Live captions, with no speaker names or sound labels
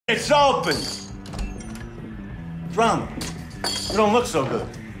It's open. Drama. You don't look so good.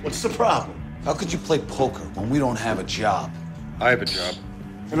 What's the problem? How could you play poker when we don't have a job? I have a job.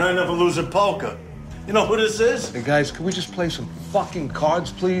 And I never lose at poker. You know who this is? Hey, guys, can we just play some fucking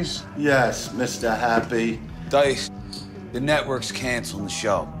cards, please? Yes, Mr. Happy. Dice, the network's canceling the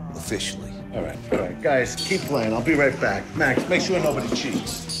show, officially. All right. Guys, keep playing. I'll be right back. Max, make sure nobody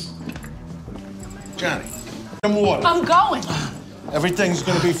cheats. Johnny, some water. I'm going. Everything's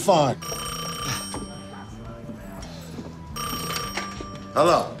gonna be fine.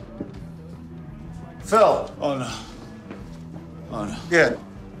 Hello. Phil. Oh, no. Oh, no. Yeah.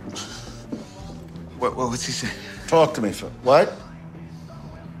 What's he saying? Talk to me, Phil. What?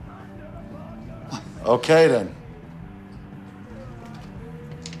 Okay, then.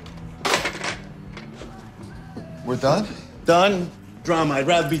 We're done? Done? Drama. I'd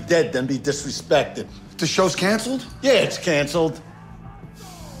rather be dead than be disrespected. The show's canceled? Yeah, it's canceled.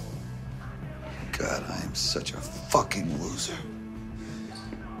 God, I am such a fucking loser.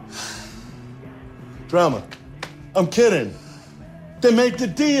 Drama. I'm kidding. They made the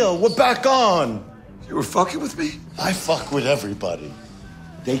deal. We're back on. You were fucking with me? I fuck with everybody.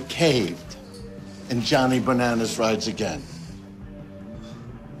 They caved. And Johnny Bananas rides again.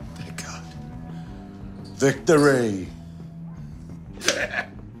 Thank God. Victory.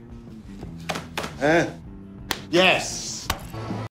 Huh? Yes.